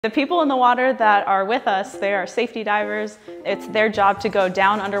The people in the water that are with us, they are safety divers. It's their job to go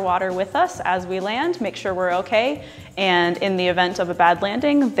down underwater with us as we land, make sure we're okay, and in the event of a bad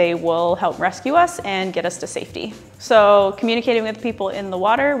landing, they will help rescue us and get us to safety. So communicating with people in the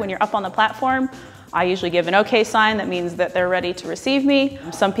water, when you're up on the platform, I usually give an okay sign. That means that they're ready to receive me.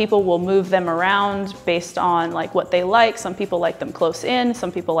 Some people will move them around based on what they like. Some people like them close in, some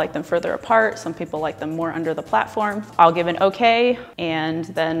people like them further apart, some people like them more under the platform. I'll give an okay, and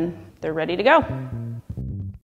then they're ready to go.